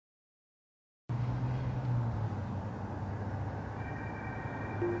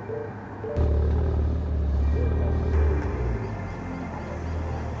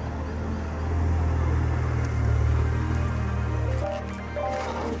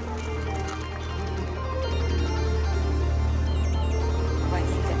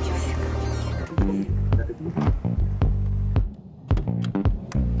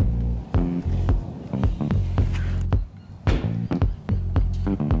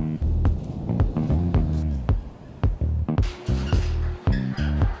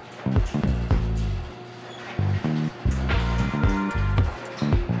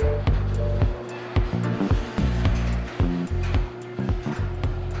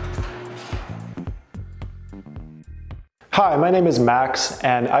Hi, my name is Max,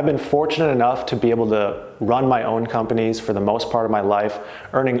 and I've been fortunate enough to be able to run my own companies for the most part of my life,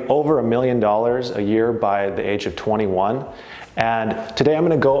 earning over $1 million a year by the age of 21. And today I'm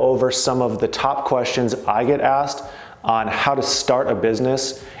going to go over some of the top questions I get asked on how to start a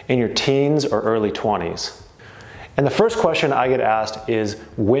business in your teens or early 20s. And the first question I get asked is,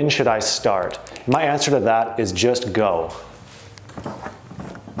 when should I start? My answer to that is just go.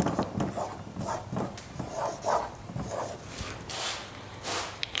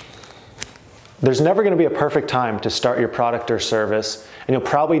 There's never going to be a perfect time to start your product or service, and you'll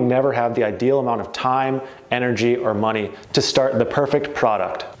probably never have the ideal amount of time, energy, or money to start the perfect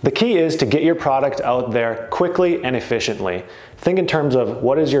product. The key is to get your product out there quickly and efficiently. Think in terms of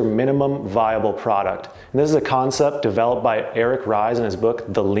what is your minimum viable product. And this is a concept developed by Eric Ries in his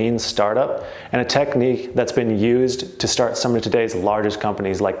book, The Lean Startup, and a technique that's been used to start some of today's largest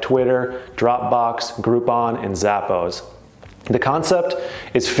companies like Twitter, Dropbox, Groupon, and Zappos. The concept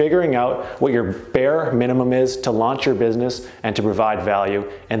is figuring out what your bare minimum is to launch your business and to provide value,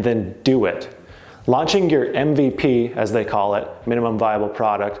 and then do it. Launching your MVP, as they call it, minimum viable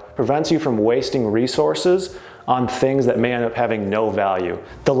product, prevents you from wasting resources on things that may end up having no value.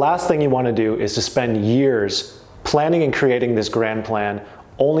 The last thing you want to do is to spend years planning and creating this grand plan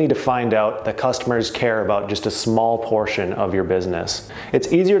only to find out that customers care about just a small portion of your business.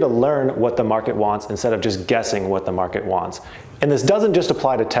 It's easier to learn what the market wants instead of just guessing what the market wants. And this doesn't just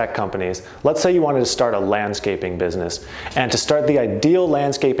apply to tech companies. Let's say you wanted to start a landscaping business. And to start the ideal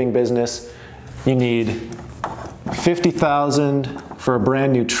landscaping business, you need $50,000 for a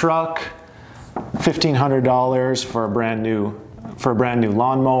brand new truck, $1,500 for a brand new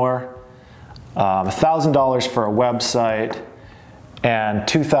lawnmower, $1,000 for a website, and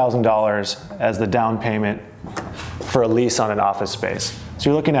 $2,000 as the down payment for a lease on an office space.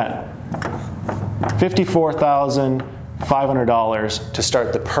 So you're looking at $54,500 to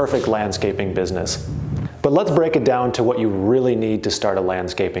start the perfect landscaping business. But let's break it down to what you really need to start a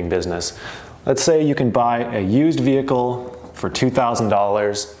landscaping business. Let's say you can buy a used vehicle for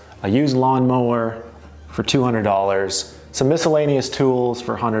 $2,000, a used lawnmower for $200, some miscellaneous tools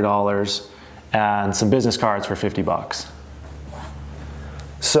for $100, and some business cards for $50.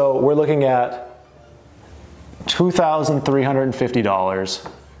 So we're looking at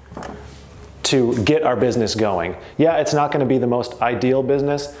 $2,350 to get our business going. Yeah, it's not going to be the most ideal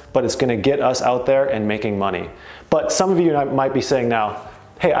business, but it's going to get us out there and making money. But some of you might be saying now,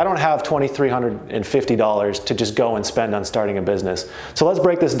 hey, I don't have $2,350 to just go and spend on starting a business. So let's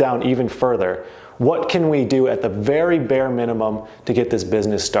break this down even further. What can we do at the very bare minimum to get this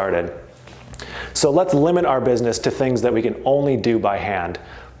business started? So let's limit our business to things that we can only do by hand.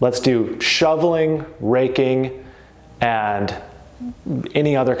 Let's do shoveling, raking, and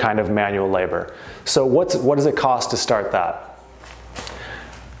any other kind of manual labor. So what does it cost to start that?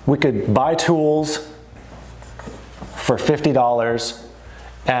 We could buy tools for $50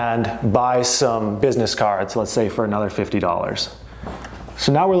 and buy some business cards, let's say for another $50.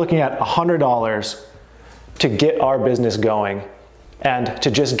 So now we're looking at $100 to get our business going and to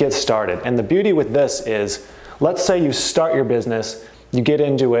just get started. And the beauty with this is, let's say you start your business, you get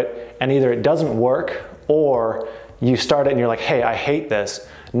into it, and either it doesn't work or you start it and you're like, hey, I hate this.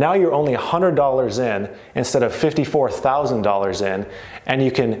 Now you're only $100 in instead of $54,000 in, and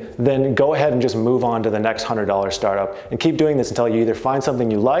you can then go ahead and just move on to the next $100 startup and keep doing this until you either find something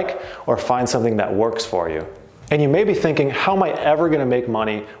you like or find something that works for you. And you may be thinking, how am I ever going to make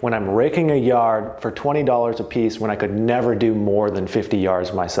money when I'm raking a yard for $20 a piece when I could never do more than 50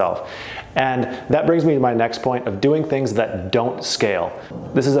 yards myself? And that brings me to my next point of doing things that don't scale.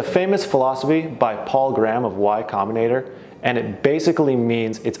 This is a famous philosophy by Paul Graham of Y Combinator, and it basically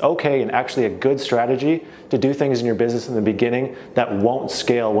means it's okay and actually a good strategy to do things in your business in the beginning that won't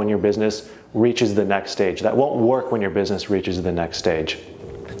scale when your business reaches the next stage, that won't work when your business reaches the next stage.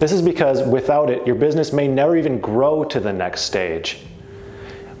 This is because without it, your business may never even grow to the next stage.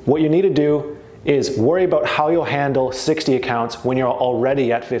 What you need to do is worry about how you'll handle 60 accounts when you're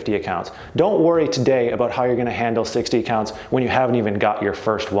already at 50 accounts. Don't worry today about how you're going to handle 60 accounts when you haven't even got your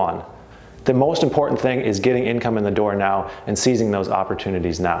first one. The most important thing is getting income in the door now and seizing those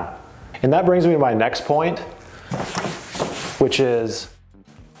opportunities now. And that brings me to my next point, which is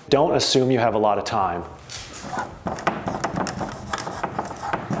don't assume you have a lot of time.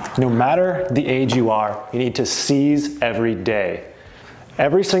 No matter the age you are, you need to seize every day.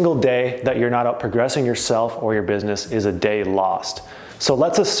 Every single day that you're not out progressing yourself or your business is a day lost. So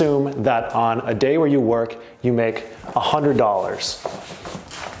let's assume that on a day where you work, you make $100.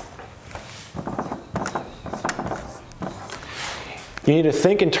 You need to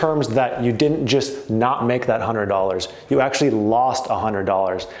think in terms that you didn't just not make that $100, you actually lost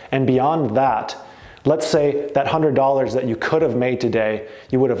 $100. And beyond that, let's say that $100 that you could have made today,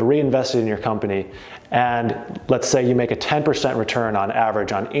 you would have reinvested in your company. And let's say you make a 10% return on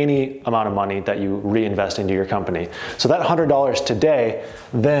average on any amount of money that you reinvest into your company. So that $100 today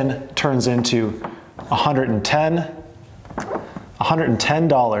then turns into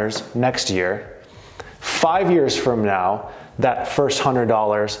 $110 next year. 5 years from now, that first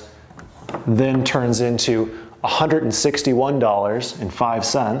 $100 then turns into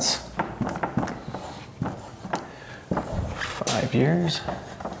 $161.05. 5 years.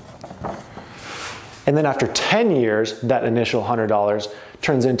 And then after 10 years, that initial $100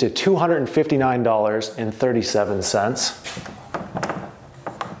 turns into $259.37.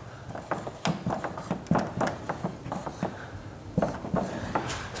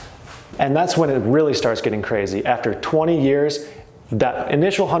 And that's when it really starts getting crazy. After 20 years, that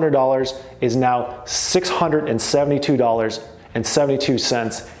initial $100 is now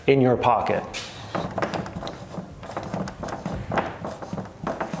 $672.72 in your pocket.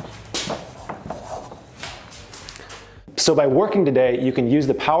 So by working today, you can use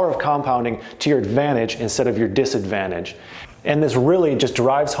the power of compounding to your advantage instead of your disadvantage. And this really just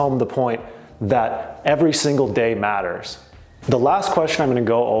drives home the point that every single day matters. The last question I'm going to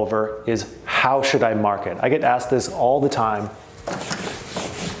go over is, how should I market? I get asked this all the time.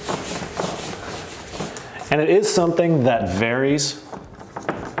 And it is something that varies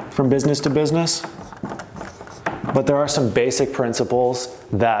from business to business, but there are some basic principles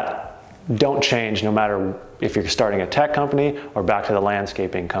that don't change no matter if you're starting a tech company or back to the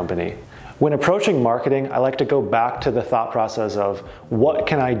landscaping company. When approaching marketing, I like to go back to the thought process of what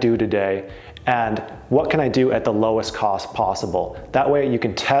can I do today and what can I do at the lowest cost possible. That way you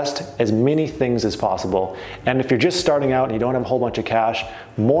can test as many things as possible. And if you're just starting out and you don't have a whole bunch of cash,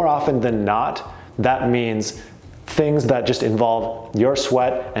 more often than not, that means things that just involve your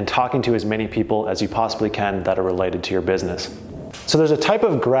sweat and talking to as many people as you possibly can that are related to your business. So there's a type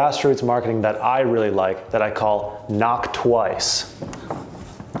of grassroots marketing that I really like that I call knock twice.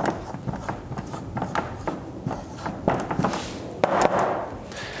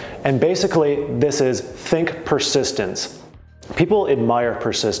 And basically this is think persistence. People admire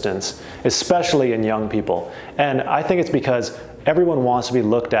persistence, especially in young people. And I think it's because everyone wants to be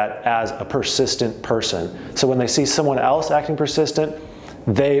looked at as a persistent person. So when they see someone else acting persistent,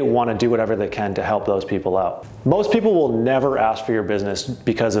 they want to do whatever they can to help those people out. Most people will never ask for your business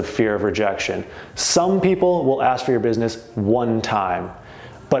because of fear of rejection. Some people will ask for your business one time,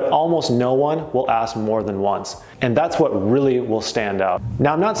 but almost no one will ask more than once. And that's what really will stand out.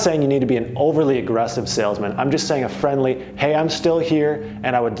 Now, I'm not saying you need to be an overly aggressive salesman. I'm just saying a friendly, hey, I'm still here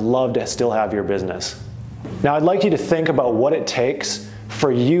and I would love to still have your business. Now, I'd like you to think about what it takes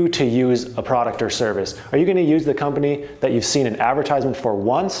for you to use a product or service. Are you going to use the company that you've seen an advertisement for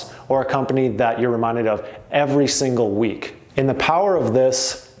once, or a company that you're reminded of every single week? And the power of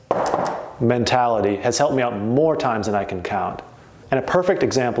this mentality has helped me out more times than I can count. And a perfect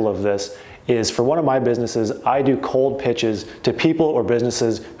example of this is for one of my businesses, I do cold pitches to people or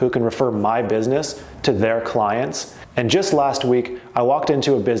businesses who can refer my business to their clients. And just last week, I walked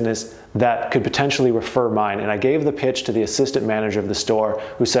into a business that could potentially refer mine, and I gave the pitch to the assistant manager of the store,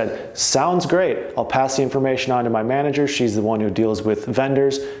 who said, sounds great, I'll pass the information on to my manager, she's the one who deals with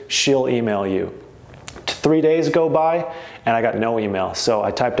vendors, she'll email you. 3 days go by and I got no email. So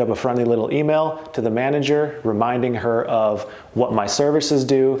I typed up a friendly little email to the manager reminding her of what my services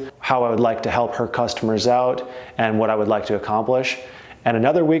do, how I would like to help her customers out, and what I would like to accomplish. And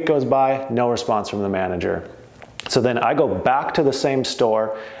another week goes by, no response from the manager. So then I go back to the same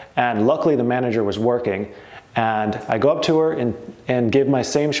store, and luckily the manager was working, and I go up to her and give my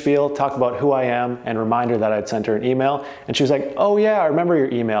same spiel, talk about who I am, and remind her that I'd sent her an email. And she was like, oh yeah, I remember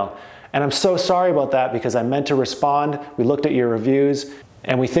your email. And I'm so sorry about that because I meant to respond. We looked at your reviews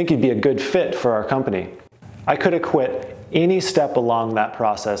and we think you'd be a good fit for our company. I could have quit any step along that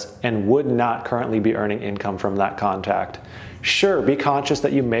process and would not currently be earning income from that contact. Sure, be conscious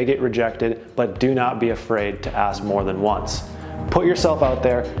that you may get rejected, but do not be afraid to ask more than once. Put yourself out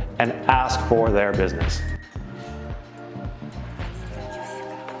there and ask for their business.